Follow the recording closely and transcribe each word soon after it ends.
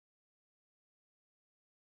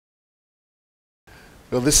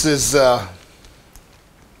Well, this is on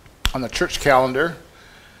the church calendar.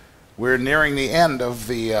 We're nearing the end of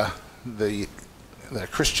the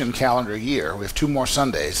Christian calendar year. We have 2 more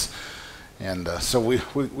Sundays, and so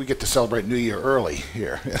we get to celebrate New Year early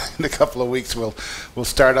here. In a couple of weeks, we'll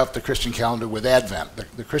start up the Christian calendar with Advent.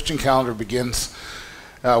 The Christian calendar begins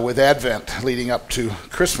with Advent, leading up to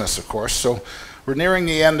Christmas, of course. So we're nearing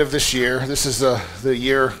the end of this year. This is the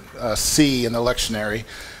year C in the lectionary.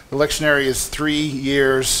 The lectionary is 3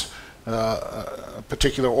 years, a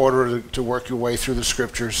particular order to work your way through the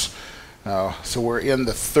scriptures. So we're in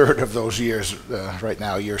the 3rd of those years right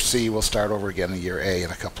now. Year C, we'll start over again in year A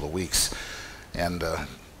in a couple of weeks. And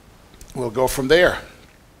we'll go from there.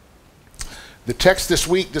 The text this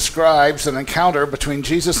week describes an encounter between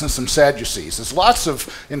Jesus and some Sadducees. There's lots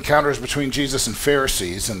of encounters between Jesus and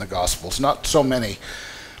Pharisees in the Gospels, not so many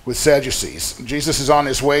with Sadducees. Jesus is on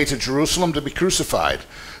his way to Jerusalem to be crucified.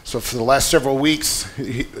 So for the last several weeks,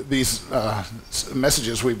 these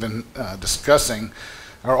messages we've been discussing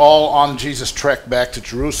are all on Jesus' trek back to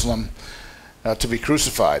Jerusalem to be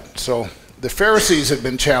crucified. So the Pharisees had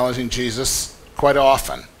been challenging Jesus quite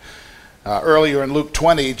often. Earlier in Luke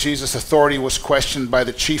 20, Jesus' authority was questioned by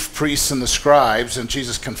the chief priests and the scribes, and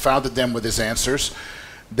Jesus confounded them with his answers.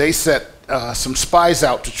 They set some spies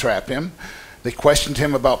out to trap him. They questioned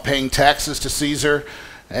him about paying taxes to Caesar,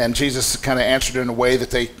 and Jesus kind of answered in a way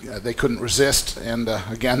that they couldn't resist, and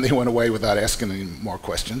again, they went away without asking any more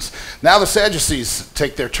questions. Now the Sadducees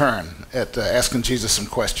take their turn at asking Jesus some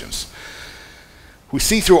questions. We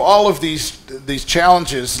see through all of these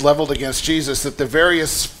challenges leveled against Jesus that the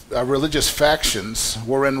various religious factions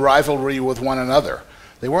were in rivalry with one another.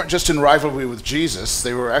 They weren't just in rivalry with Jesus,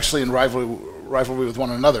 they were actually in rivalry with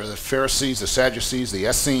one another. The Pharisees, the Sadducees, the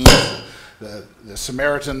Essenes, the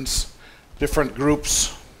Samaritans, different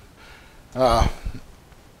groups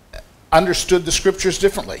understood the scriptures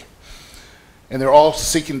differently. And they're all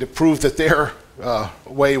seeking to prove that their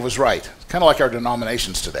way was right. It's kind of like our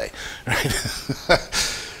denominations today. Right?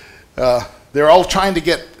 They're all trying to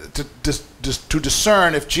get to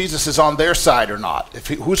discern if Jesus is on their side or not.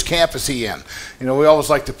 Whose camp is he in? You know, we always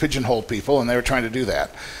like to pigeonhole people, and they were trying to do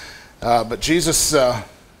that. But Jesus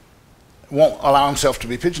won't allow himself to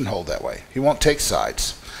be pigeonholed that way. He won't take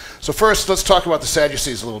sides. So first, let's talk about the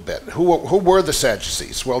Sadducees a little bit. Who were the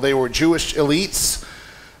Sadducees? Well, they were Jewish elites.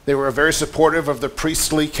 They were very supportive of the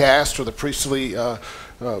priestly caste, or the priestly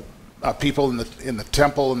people in the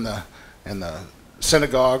temple and the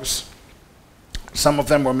synagogues. Some of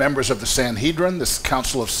them were members of the Sanhedrin, this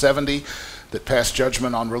council of 70 that passed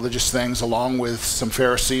judgment on religious things, along with some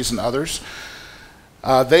Pharisees and others.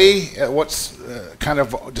 What's kind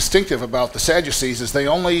of distinctive about the Sadducees is they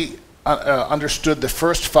only understood the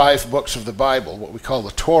first 5 books of the Bible, what we call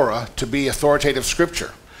the Torah, to be authoritative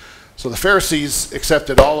scripture. So the Pharisees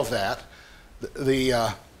accepted all of that.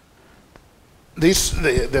 The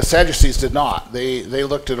Sadducees did not. They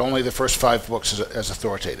looked at only the first 5 books as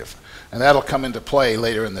authoritative. And that'll come into play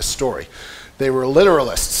later in this story. They were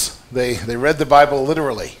literalists. They read the Bible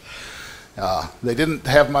literally. They didn't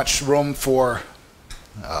have much room for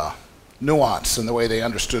nuance in the way they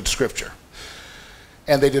understood Scripture.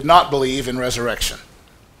 And they did not believe in resurrection.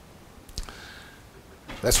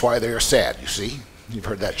 That's why they are sad, you see. You've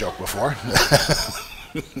heard that joke before.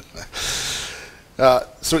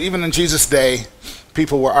 So even in Jesus' day,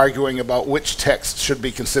 people were arguing about which text should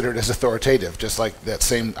be considered as authoritative, just like that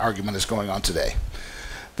same argument is going on today.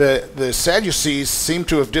 The Sadducees seem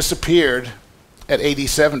to have disappeared at AD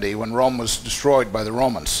 70 when Rome was destroyed by the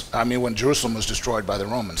Romans. When Jerusalem was destroyed by the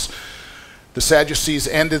Romans. The Sadducees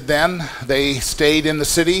ended then. They stayed in the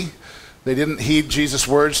city. They didn't heed Jesus'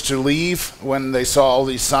 words to leave when they saw all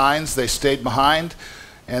these signs. They stayed behind,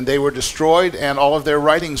 and they were destroyed, and all of their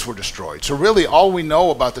writings were destroyed. So really all we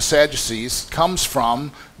know about the Sadducees comes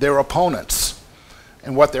from their opponents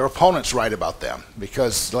and what their opponents write about them,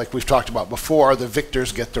 because like we've talked about before, the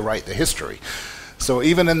victors get to write the history. So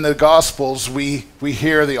even in the Gospels, we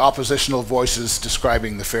hear the oppositional voices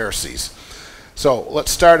describing the Pharisees. So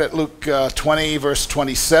let's start at Luke 20, verse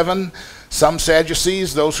 27. Some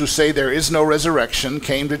Sadducees, those who say there is no resurrection,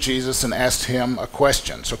 came to Jesus and asked him a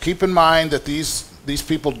question. So keep in mind that these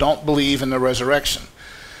people don't believe in the resurrection.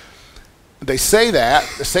 They say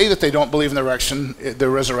that they don't believe in the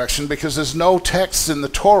resurrection because there's no texts in the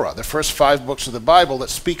Torah, the first 5 books of the Bible, that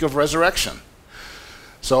speak of resurrection.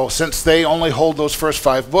 So since they only hold those first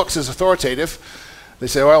 5 books as authoritative, they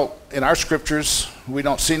say, well, in our scriptures, we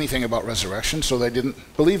don't see anything about resurrection, so they didn't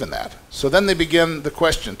believe in that. So then they begin the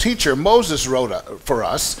question, Teacher, Moses wrote for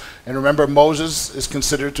us, and remember, Moses is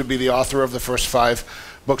considered to be the author of the first 5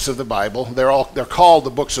 books of the Bible. They're called the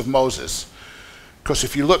books of Moses. Because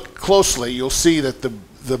if you look closely, you'll see that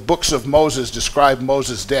the books of Moses describe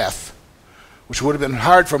Moses' death, which would have been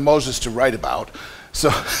hard for Moses to write about. So,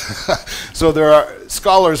 so there are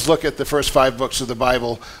scholars look at the first 5 books of the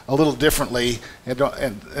Bible a little differently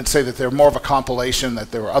and say that they're more of a compilation,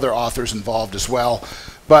 that there were other authors involved as well.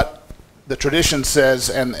 But the tradition says,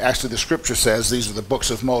 and actually the scripture says, these are the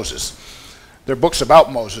books of Moses. They're books about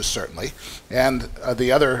Moses, certainly, and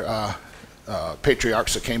the other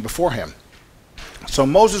patriarchs that came before him. So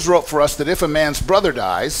Moses wrote for us that if a man's brother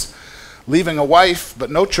dies, leaving a wife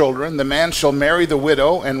but no children, the man shall marry the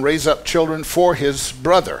widow and raise up children for his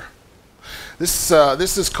brother. This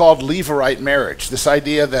is called Levirate marriage. This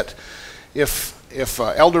idea that if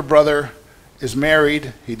elder brother is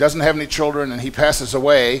married, he doesn't have any children, and he passes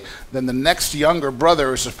away, then the next younger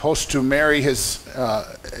brother is supposed to marry his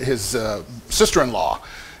sister-in-law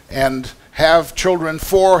and have children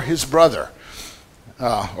for his brother,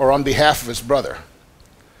 or on behalf of his brother.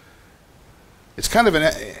 It's kind of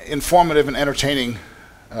an informative and entertaining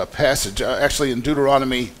passage. Actually, in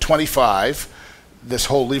Deuteronomy 25, this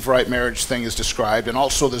whole Levirate marriage thing is described, and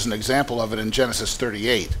also there's an example of it in Genesis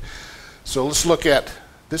 38. So let's look at,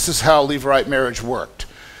 this is how Levirate marriage worked.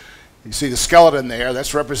 You see the skeleton there,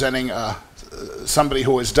 that's representing somebody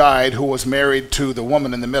who has died, who was married to the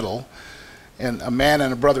woman in the middle, and a man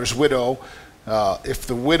and a brother's widow. If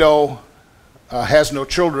the widow has no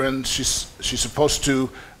children, she's supposed to,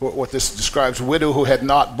 what this describes, a widow who had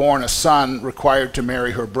not borne a son required to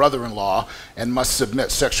marry her brother-in-law and must submit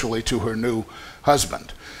sexually to her new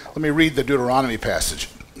husband. Let me read the Deuteronomy passage.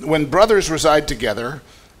 When brothers reside together,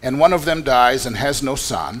 and one of them dies and has no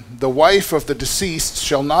son, the wife of the deceased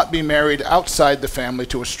shall not be married outside the family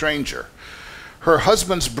to a stranger. Her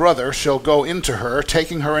husband's brother shall go into her,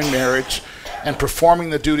 taking her in marriage and performing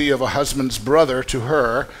the duty of a husband's brother to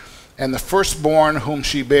her, and the firstborn whom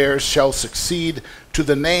she bears shall succeed to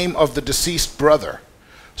the name of the deceased brother,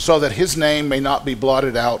 so that his name may not be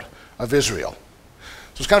blotted out of Israel.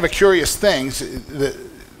 So it's kind of a curious thing.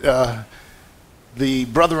 The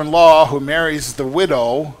brother-in-law who marries the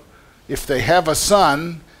widow, if they have a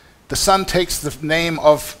son, the son takes the name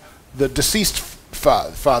of the deceased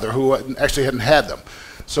father who actually hadn't had them.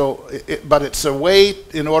 So, but it's a way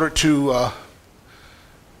in order to,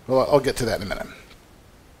 well, I'll get to that in a minute.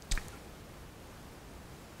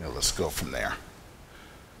 Let's go from there.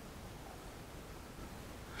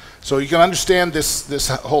 So you can understand this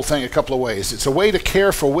whole thing a couple of ways. It's a way to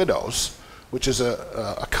care for widows, which is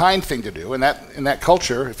a kind thing to do. In that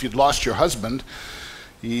culture, if you'd lost your husband,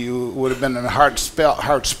 you would have been in a hard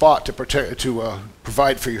spot to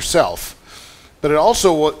provide for yourself. But it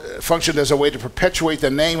also functioned as a way to perpetuate the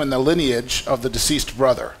name and the lineage of the deceased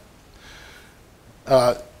brother.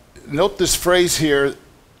 Note this phrase here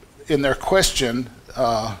in their question,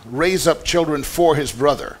 raise up children for his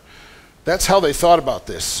brother. That's how they thought about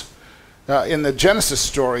this. In the Genesis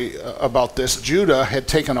story about this, Judah had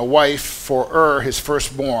taken a wife for his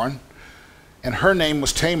firstborn, and her name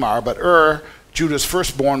was Tamar, but Judah's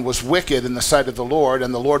firstborn, was wicked in the sight of the Lord,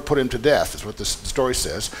 and the Lord put him to death, is what this story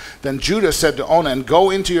says. Then Judah said to Onan, go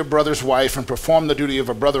into your brother's wife and perform the duty of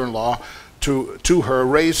a brother-in-law to her,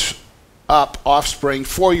 raise up offspring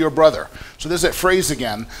for your brother. So there's that phrase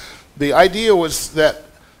again. The idea was that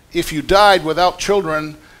if you died without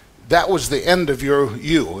children, that was the end of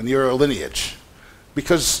you and your lineage,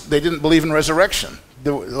 because they didn't believe in resurrection.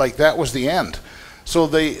 Like, that was the end. So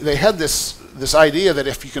they had this idea that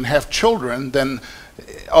if you can have children, then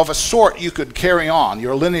of a sort you could carry on.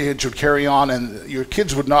 Your lineage would carry on, and your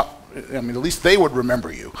kids would not, I mean, at least they would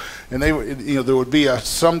remember you. And there would be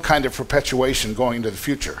some kind of perpetuation going into the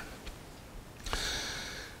future.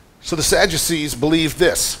 So the Sadducees believed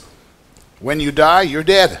this. When you die, you're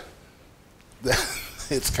dead.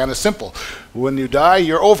 It's kind of simple. When you die,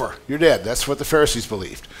 you're over. You're dead. That's what the Pharisees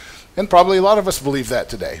believed. And probably a lot of us believe that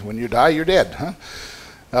today. When you die, you're dead.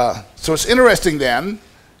 Huh? So it's interesting then,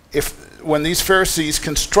 when these Pharisees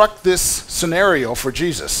construct this scenario for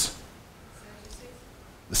Jesus.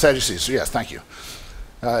 The Sadducees, yes, thank you.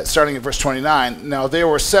 Starting at verse 29. Now there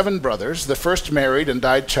were 7 brothers. The first married and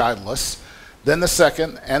died childless. Then the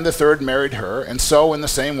second and the third married her, and so in the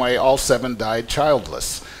same way all 7 died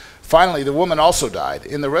childless. Finally, the woman also died.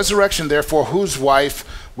 In the resurrection, therefore, whose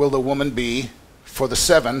wife will the woman be? For the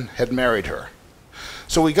 7 had married her.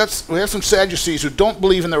 So we have some Sadducees who don't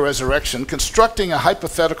believe in the resurrection, constructing a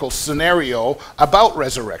hypothetical scenario about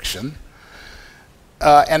resurrection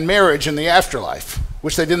and marriage in the afterlife,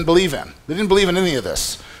 which they didn't believe in. They didn't believe in any of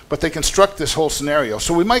this, but they construct this whole scenario.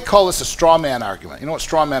 So we might call this a straw man argument. You know what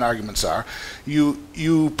straw man arguments are?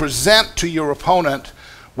 You present to your opponent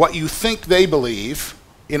what you think they believe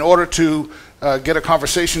in order to get a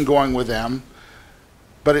conversation going with them,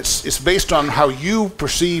 but it's based on how you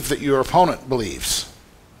perceive that your opponent believes.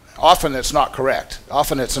 Often it's not correct.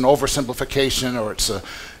 Often it's an oversimplification, or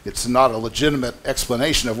it's not a legitimate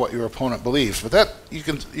explanation of what your opponent believes. But that you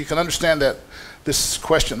can understand that this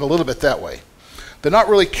question a little bit that way. They're not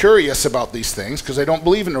really curious about these things because they don't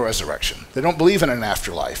believe in the resurrection. They don't believe in an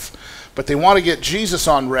afterlife. But they want to get Jesus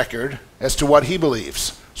on record as to what he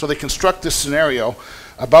believes. So they construct this scenario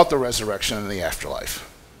about the resurrection and the afterlife.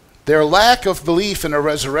 Their lack of belief in a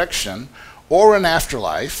resurrection or an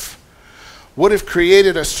afterlife would have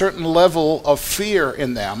created a certain level of fear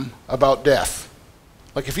in them about death.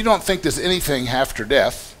 Like, if you don't think there's anything after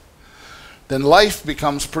death, then life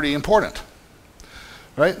becomes pretty important,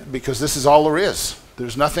 right? Because this is all there is.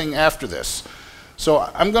 There's nothing after this. So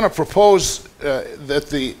I'm going to propose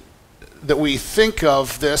that we think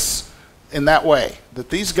of this in that way, that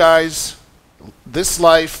these guys, this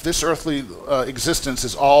life, this earthly existence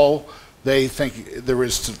is all they think there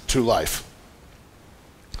is to life.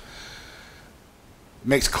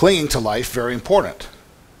 Makes clinging to life very important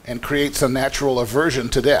and creates a natural aversion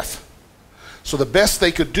to death. So the best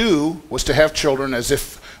they could do was to have children, as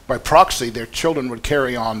if by proxy their children would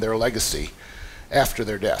carry on their legacy after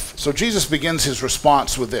their death. So Jesus begins his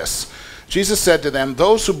response with this. Jesus said to them,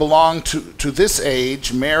 "Those who belong to this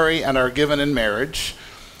age marry and are given in marriage,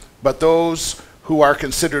 but those who are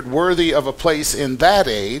considered worthy of a place in that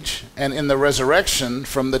age and in the resurrection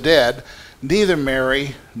from the dead neither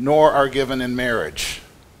marry nor are given in marriage."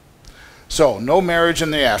 So, no marriage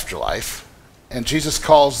in the afterlife, and Jesus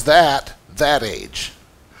calls that age.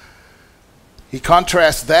 He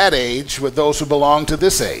contrasts that age with those who belong to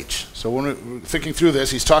this age. So when we're thinking through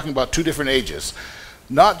this, he's talking about two different ages.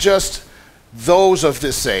 Not just those of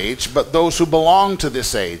this age, but those who belong to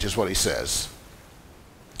this age is what he says.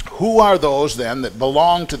 Who are those then that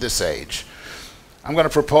belong to this age? I'm going to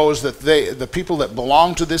propose that the people that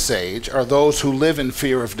belong to this age are those who live in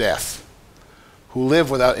fear of death, who live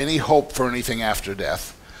without any hope for anything after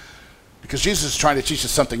death. Because Jesus is trying to teach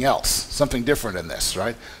us something else, something different in this,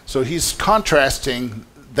 right? So he's contrasting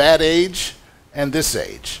that age and this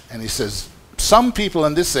age. And he says, some people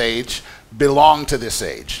in this age belong to this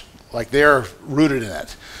age, like they're rooted in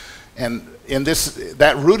it. And in this,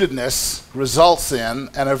 that rootedness results in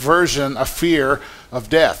an aversion, a fear of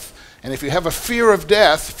death. And if you have a fear of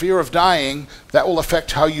death, fear of dying, that will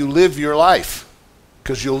affect how you live your life.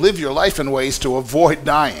 Because you'll live your life in ways to avoid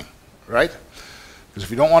dying, right? Because if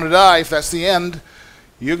you don't want to die, if that's the end,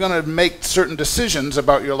 you're going to make certain decisions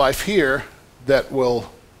about your life here that will,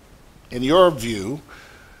 in your view,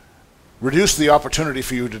 reduce the opportunity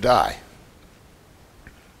for you to die.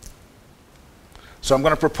 So I'm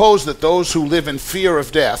going to propose that those who live in fear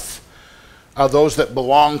of death are those that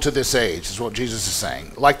belong to this age, is what Jesus is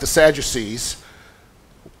saying. Like the Sadducees,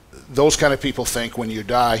 those kind of people think when you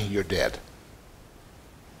die, you're dead.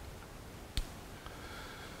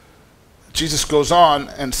 Jesus goes on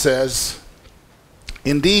and says,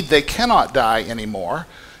 "Indeed, they cannot die anymore,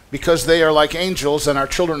 because they are like angels and are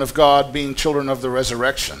children of God, being children of the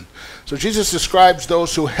resurrection." So Jesus describes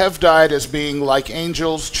those who have died as being like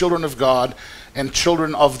angels, children of God, and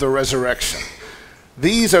children of the resurrection.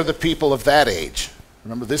 These are the people of that age.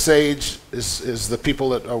 Remember, this age is the people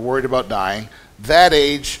that are worried about dying. That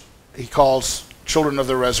age he calls children of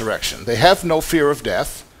the resurrection. They have no fear of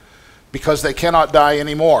death because they cannot die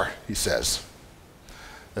anymore, he says.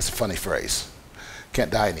 That's a funny phrase.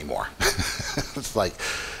 Can't die anymore. It's like,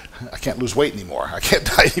 I can't lose weight anymore. I can't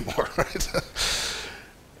die anymore, right?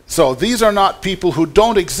 So these are not people who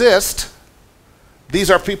don't exist. These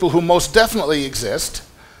are people who most definitely exist,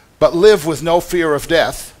 but live with no fear of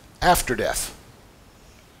death after death.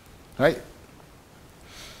 Right?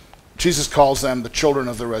 Jesus calls them the children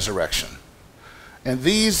of the resurrection. And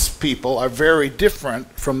these people are very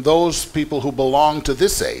different from those people who belong to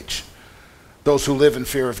this age, those who live in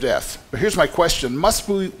fear of death. But here's my question. Must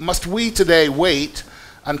we today wait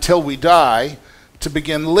until we die to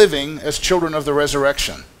begin living as children of the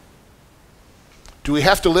resurrection? Do we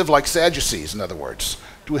have to live like Sadducees, in other words?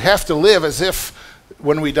 Do we have to live as if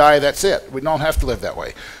when we die, that's it? We don't have to live that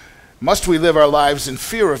way. Must we live our lives in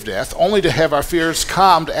fear of death, only to have our fears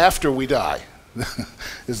calmed after we die?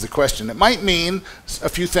 Is the question. It might mean a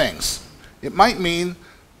few things. It might mean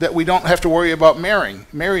that we don't have to worry about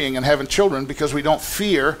marrying and having children because we don't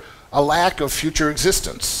fear a lack of future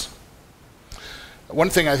existence. One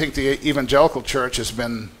thing I think the evangelical church has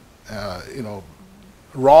been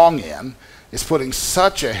wrong in is putting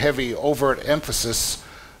such a heavy, overt emphasis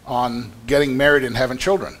on getting married and having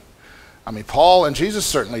children. I mean, Paul and Jesus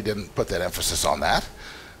certainly didn't put that emphasis on that.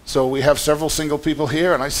 So we have several single people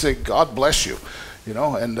here, and I say, God bless you. You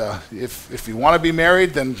know, and if you want to be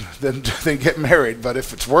married, then get married. But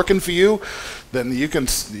if it's working for you, then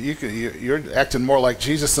you're acting more like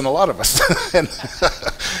Jesus than a lot of us,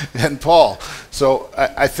 and Paul. So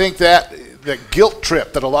I think that the guilt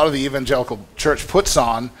trip that a lot of the evangelical church puts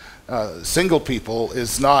on single people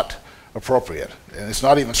is not appropriate, and it's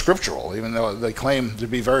not even scriptural, even though they claim to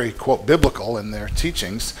be very, quote, biblical in their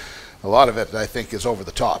teachings. A lot of it, I think, is over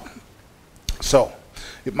the top. So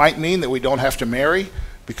it might mean that we don't have to marry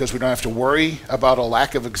because we don't have to worry about a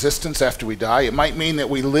lack of existence after we die. It might mean that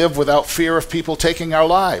we live without fear of people taking our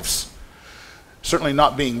lives. Certainly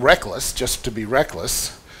not being reckless, just to be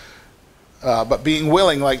reckless, but being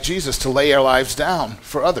willing, like Jesus, to lay our lives down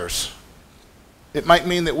for others. It might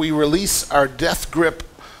mean that we release our death grip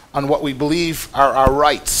on what we believe are our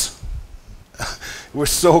rights. We're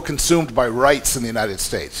so consumed by rights in the United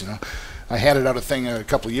States, you know. I handed out a thing a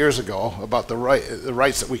couple of years ago about the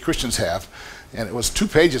rights that we Christians have, and it was 2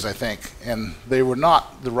 pages, I think, and they were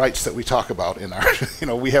not the rights that we talk about in our, you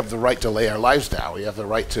know, we have the right to lay our lives down. We have the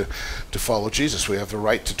right to follow Jesus. We have the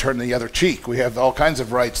right to turn the other cheek. We have all kinds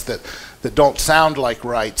of rights that don't sound like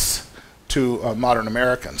rights to modern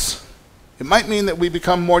Americans. It might mean that we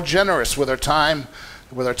become more generous with our time,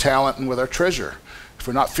 with our talent, and with our treasure. If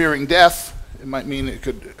we're not fearing death, it might mean it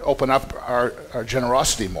could open up our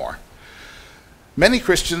generosity more. Many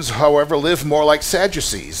Christians, however, live more like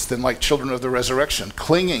Sadducees than like children of the resurrection,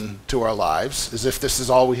 clinging to our lives as if this is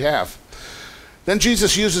all we have. Then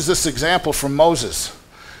Jesus uses this example from Moses.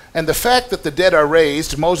 And the fact that the dead are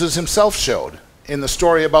raised, Moses himself showed in the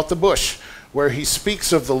story about the bush, where he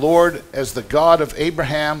speaks of the Lord as the God of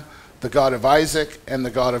Abraham, the God of Isaac, and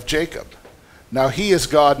the God of Jacob. Now he is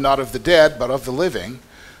God not of the dead, but of the living,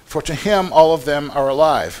 for to him all of them are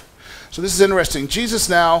alive. So this is interesting. Jesus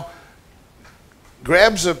now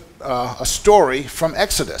grabs a story from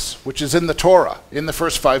Exodus, which is in the Torah, in the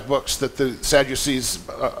first 5 books that the Sadducees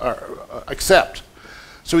accept.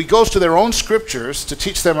 So he goes to their own scriptures to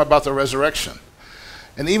teach them about the resurrection.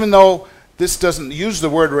 And even though this doesn't use the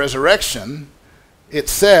word resurrection, it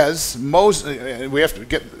says,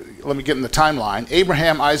 let me get in the timeline.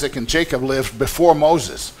 Abraham, Isaac, and Jacob lived before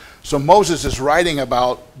Moses. So Moses is writing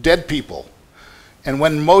about dead people. And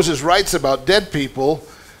when Moses writes about dead people,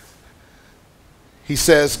 he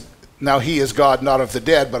says, now he is God not of the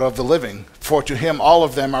dead, but of the living, for to him all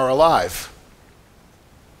of them are alive.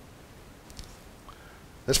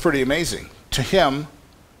 That's pretty amazing. To him,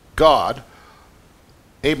 God,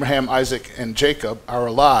 Abraham, Isaac, and Jacob are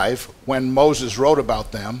alive when Moses wrote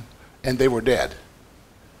about them and they were dead.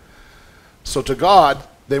 So to God,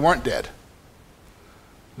 they weren't dead.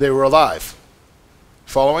 They were alive.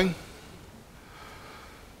 Following?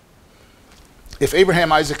 If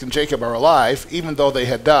Abraham, Isaac, and Jacob are alive, even though they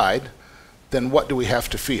had died, then what do we have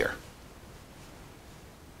to fear?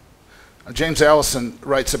 James Alison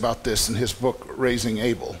writes about this in his book, Raising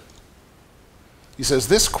Abel. He says,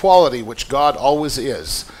 this quality which God always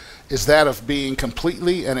is that of being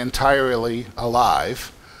completely and entirely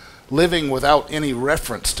alive, living without any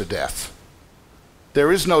reference to death.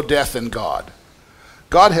 There is no death in God.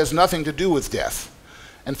 God has nothing to do with death.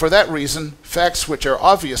 And for that reason, facts which are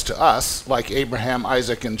obvious to us, like Abraham,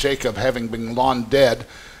 Isaac, and Jacob having been long dead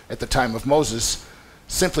at the time of Moses,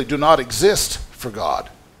 simply do not exist for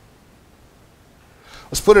God.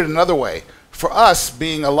 Let's put it another way. For us,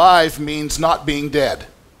 being alive means not being dead.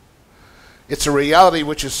 It's a reality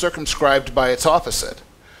which is circumscribed by its opposite.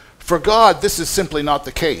 For God, this is simply not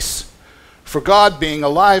the case. For God, being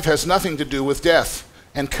alive has nothing to do with death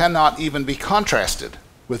and cannot even be contrasted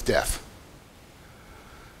with death.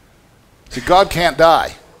 See, God can't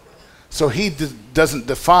die, so he doesn't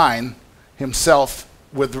define himself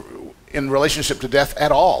in relationship to death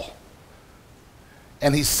at all.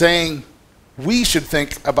 And he's saying we should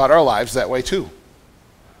think about our lives that way too.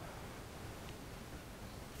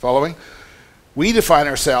 Following? We define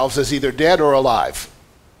ourselves as either dead or alive.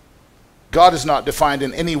 God is not defined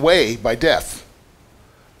in any way by death.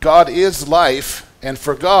 God is life, and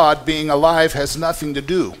for God, being alive has nothing to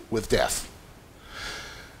do with death,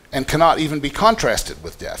 and cannot even be contrasted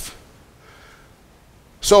with death.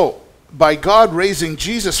 So, by God raising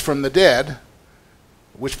Jesus from the dead,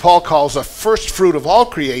 which Paul calls a first fruit of all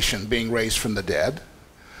creation being raised from the dead,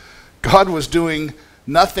 God was doing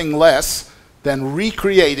nothing less than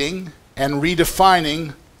recreating and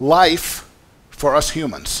redefining life for us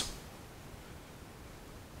humans.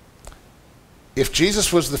 If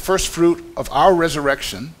Jesus was the first fruit of our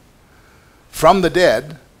resurrection from the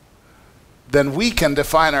dead, then we can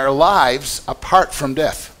define our lives apart from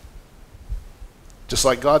death, just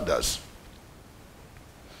like God does.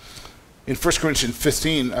 In 1 Corinthians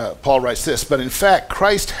 15, Paul writes this, "But in fact,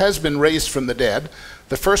 Christ has been raised from the dead,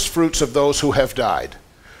 the first fruits of those who have died.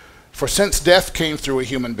 For since death came through a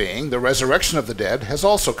human being, the resurrection of the dead has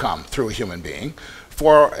also come through a human being.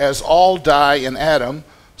 For as all die in Adam,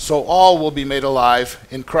 so all will be made alive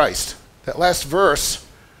in Christ." That last verse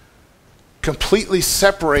completely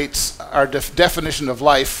separates our definition of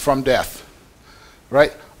life from death,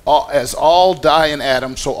 right? As all die in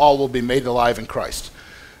Adam, so all will be made alive in Christ.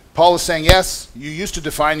 Paul is saying, yes, you used to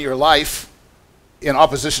define your life in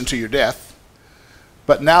opposition to your death,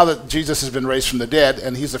 but now that Jesus has been raised from the dead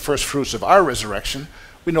and he's the first fruits of our resurrection,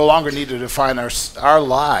 we no longer need to define our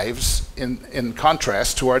lives in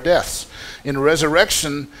contrast to our deaths. In the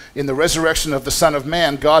resurrection of the Son of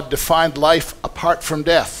Man, God defined life apart from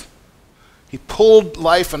death. He pulled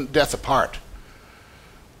life and death apart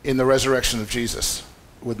in the resurrection of Jesus,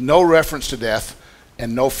 with no reference to death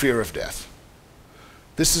and no fear of death.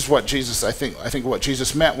 This is what Jesus, I think what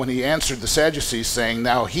Jesus meant when he answered the Sadducees, saying,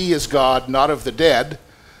 "Now he is God, not of the dead,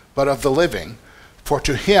 but of the living. For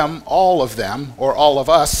to him all of them, or all of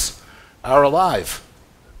us, are alive."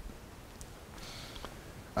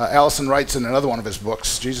 Alison writes in another one of his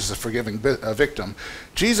books, Jesus, a Forgiving Victim,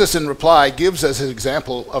 Jesus in reply gives as an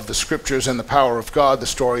example of the scriptures and the power of God the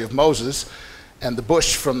story of Moses and the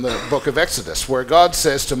bush from the book of Exodus, where God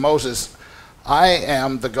says to Moses, "I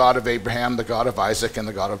am the God of Abraham, the God of Isaac, and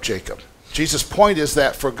the God of Jacob." Jesus' point is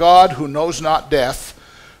that for God, who knows not death,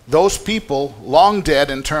 those people, long dead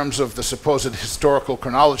in terms of the supposed historical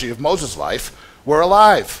chronology of Moses' life, were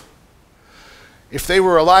alive. If they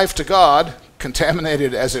were alive to God,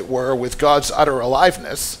 contaminated as it were with God's utter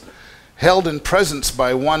aliveness, held in presence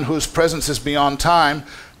by one whose presence is beyond time,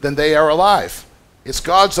 then they are alive. It's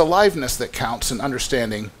God's aliveness that counts in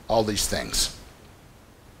understanding all these things.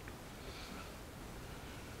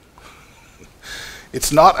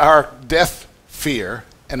 It's not our death fear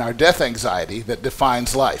and our death anxiety that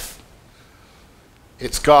defines life.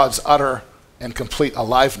 It's God's utter and complete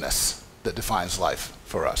aliveness that defines life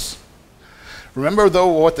for us. Remember, though,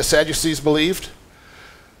 what the Sadducees believed?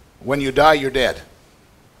 When you die, you're dead.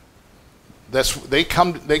 They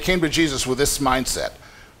came to Jesus with this mindset.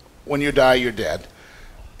 When you die, you're dead.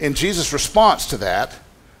 In Jesus' response to that,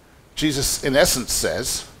 Jesus, in essence,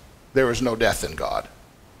 says, there is no death in God.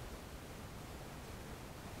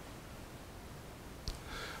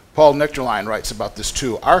 Paul Nichterlein writes about this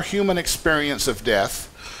too. Our human experience of death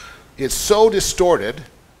is so distorted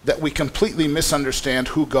that we completely misunderstand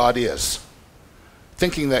who God is,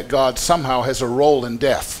 thinking that God somehow has a role in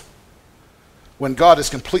death, when God is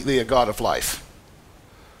completely a God of life.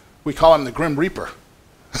 We call him the Grim Reaper.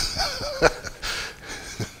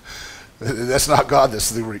 That's not God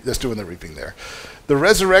that's doing the reaping there. The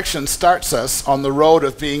resurrection starts us on the road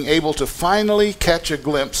of being able to finally catch a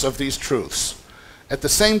glimpse of these truths. At the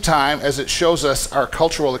same time as it shows us our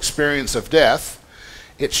cultural experience of death,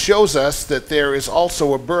 it shows us that there is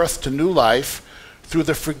also a birth to new life through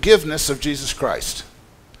the forgiveness of Jesus Christ.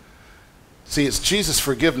 See, it's Jesus'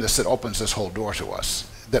 forgiveness that opens this whole door to us,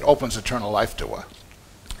 that opens eternal life to us.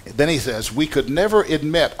 Then he says, we could never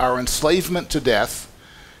admit our enslavement to death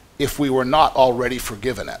if we were not already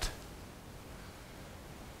forgiven it.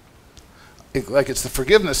 It's the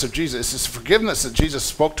forgiveness of Jesus. It's the forgiveness that Jesus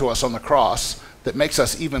spoke to us on the cross that makes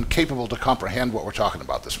us even capable to comprehend what we're talking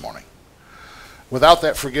about this morning. Without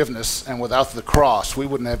that forgiveness and without the cross, we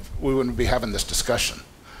wouldn't be having this discussion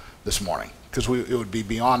this morning, because it would be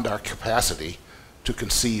beyond our capacity to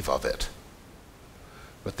conceive of it.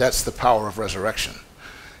 But that's the power of resurrection.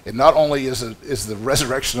 It not only is the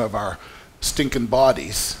resurrection of our stinking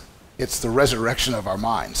bodies, it's the resurrection of our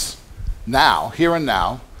minds. Now, here and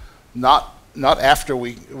now, not after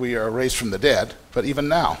we are raised from the dead, but even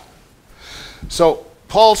now. So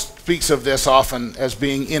Paul speaks of this often as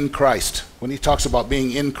being in Christ. When he talks about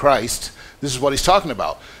being in Christ, this is what he's talking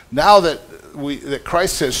about. Now that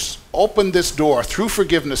Christ has opened this door through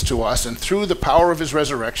forgiveness to us and through the power of his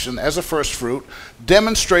resurrection as a first fruit,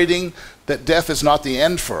 demonstrating that death is not the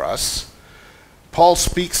end for us, Paul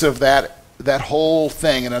speaks of that whole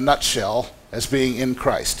thing in a nutshell as being in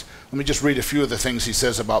Christ. Let me just read a few of the things he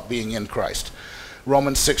says about being in Christ.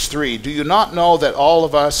 Romans 6:3, do you not know that all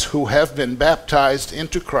of us who have been baptized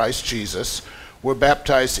into Christ Jesus were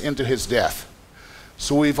baptized into his death?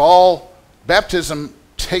 So baptism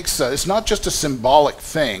takes us, it's not just a symbolic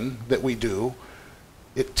thing that we do,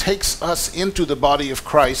 it takes us into the body of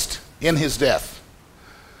Christ in his death.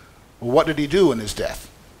 Well, what did he do in his death?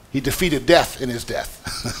 He defeated death in his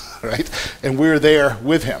death, right? And we're there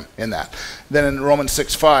with him in that. Then in Romans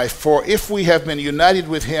 6:5, for if we have been united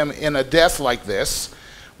with him in a death like this,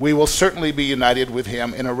 we will certainly be united with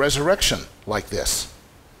him in a resurrection like this.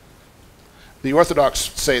 The Orthodox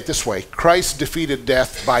say it this way: Christ defeated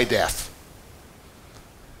death by death.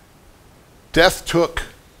 Death took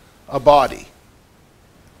a body.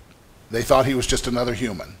 They thought he was just another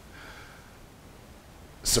human.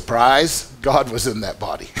 Surprise, God was in that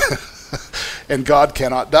body. And God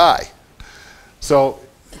cannot die. So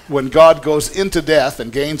when God goes into death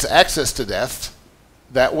and gains access to death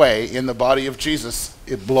that way in the body of Jesus,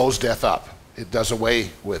 it blows death up. It does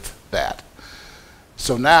away with that.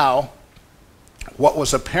 So now, what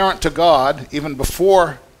was apparent to God even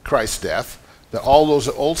before Christ's death, that all those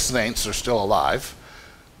old saints are still alive,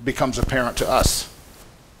 becomes apparent to us.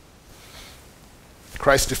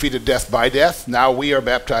 Christ defeated death by death. Now we are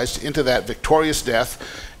baptized into that victorious death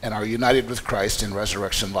and are united with Christ in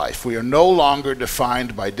resurrection life. We are no longer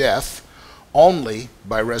defined by death, only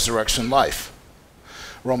by resurrection life.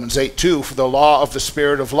 Romans 8:2, for the law of the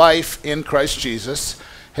Spirit of life in Christ Jesus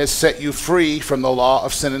has set you free from the law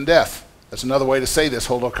of sin and death. That's another way to say this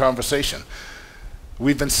whole little conversation.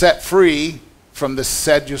 We've been set free from the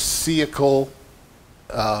Sadduceical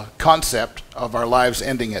concept of our lives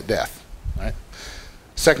ending at death. Right?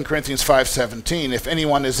 2 Corinthians 5:17, if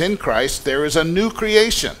anyone is in Christ, there is a new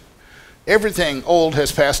creation. Everything old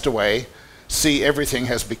has passed away. See, everything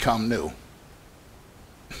has become new.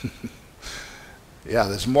 Yeah,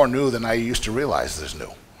 there's more new than I used to realize there's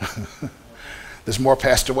new. There's more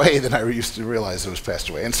passed away than I used to realize it was passed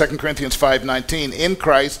away. In 2 Corinthians 5:19, in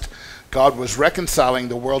Christ, God was reconciling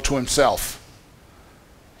the world to himself.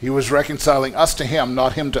 He was reconciling us to him,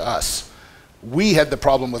 not him to us. We had the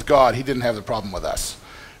problem with God. He didn't have the problem with us.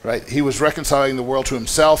 Right? He was reconciling the world to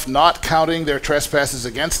himself, not counting their trespasses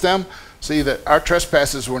against them. See, that our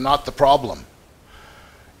trespasses were not the problem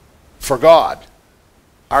for God.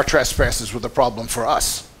 Our trespasses were the problem for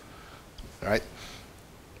us. Right?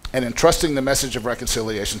 And entrusting the message of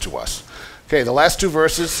reconciliation to us. Okay, the last two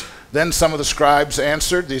verses. Then some of the scribes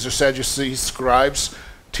answered, these are Sadducee scribes,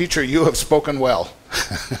 teacher, you have spoken well.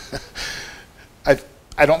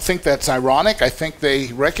 I don't think that's ironic. I think they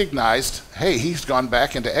recognized, hey, he's gone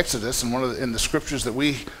back into Exodus and in the scriptures that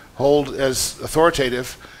we hold as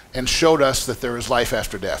authoritative and showed us that there is life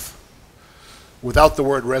after death. Without the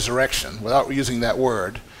word resurrection, without using that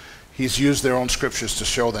word, he's used their own scriptures to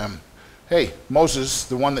show them, hey, Moses,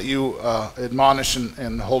 the one that you admonish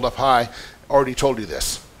and hold up high, already told you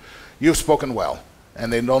this. You've spoken well.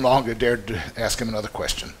 And they no longer dared to ask him another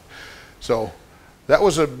question. So that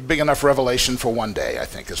was a big enough revelation for one day, I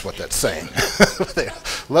think, is what that's saying.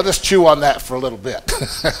 Let us chew on that for a little bit.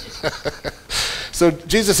 So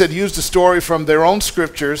Jesus had used a story from their own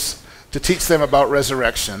scriptures to teach them about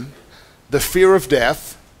resurrection, the fear of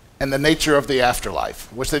death, and the nature of the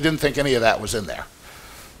afterlife, which they didn't think any of that was in there.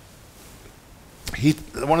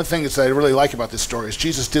 One of the things that I really like about this story is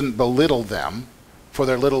Jesus didn't belittle them for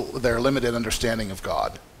their limited understanding of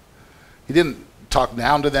God. He didn't talk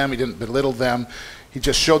down to them. He didn't belittle them. He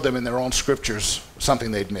just showed them in their own scriptures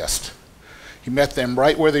something they'd missed. He met them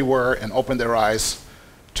right where they were and opened their eyes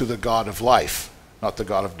to the God of life, not the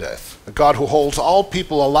God of death. The God who holds all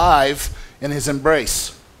people alive in his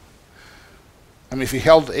embrace. I mean, if he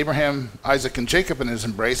held Abraham, Isaac, and Jacob in his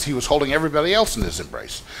embrace, he was holding everybody else in his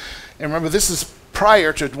embrace. And remember, this is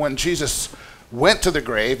prior to when Jesus went to the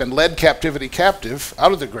grave and led captivity captive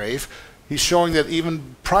out of the grave. He's showing that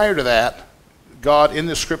even prior to that, God in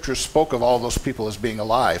the scriptures spoke of all those people as being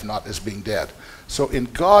alive, not as being dead. So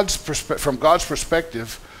from God's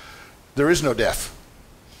perspective, there is no death.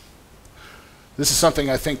 This is something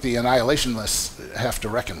I think the annihilationists have to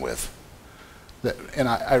reckon with. And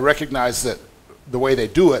I recognize that the way they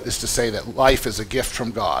do it is to say that life is a gift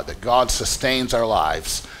from God, that God sustains our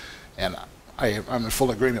lives. And I'm in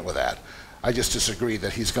full agreement with that. I just disagree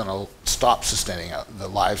that he's going to stop sustaining the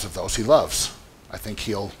lives of those he loves. I think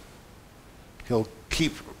he'll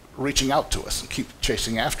keep reaching out to us and keep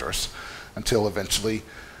chasing after us until eventually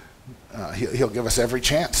he'll give us every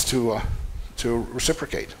chance to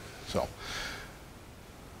reciprocate.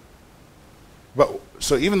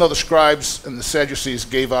 So even though the scribes and the Sadducees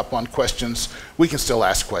gave up on questions, we can still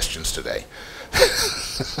ask questions today.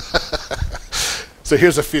 So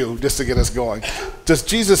here's a few, just to get us going. Does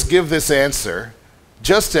Jesus give this answer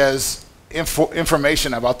just as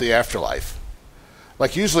information about the afterlife?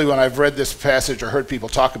 Like usually when I've read this passage or heard people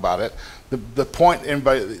talk about it, the point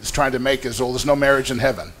anybody is trying to make is, well, there's no marriage in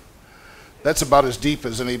heaven. That's about as deep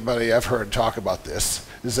as anybody I've heard talk about this,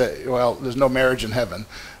 is that, well, there's no marriage in heaven,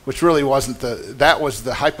 which really wasn't that was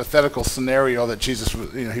the hypothetical scenario that Jesus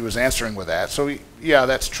was, he was answering with that. So yeah,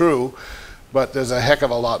 that's true. But there's a heck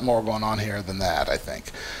of a lot more going on here than that, I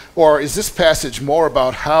think. Or is this passage more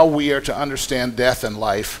about how we are to understand death and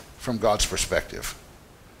life from God's perspective?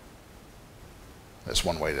 That's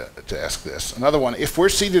one way to ask this. Another one, if we're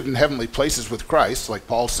seated in heavenly places with Christ, like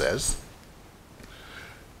Paul says,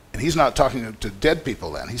 and he's not talking to dead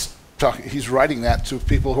people then, he's writing that to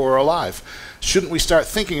people who are alive. Shouldn't we start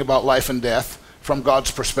thinking about life and death from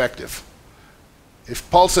God's perspective? If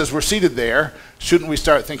Paul says we're seated there, shouldn't we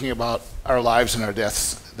start thinking about our lives and our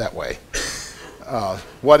deaths that way?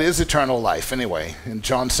 What is eternal life anyway? In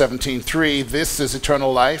John 17:3, this is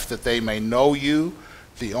eternal life, that they may know you,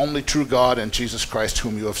 the only true God, and Jesus Christ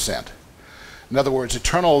whom you have sent. In other words,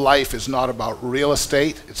 eternal life is not about real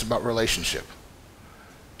estate, it's about relationship.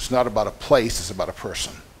 It's not about a place, it's about a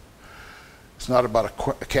person. It's not about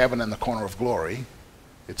a cabin in the corner of glory,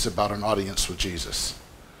 it's about an audience with Jesus.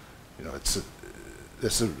 You know, it's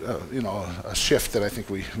a shift that I think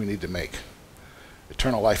we need to make.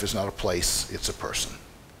 Eternal life is not a place, it's a person.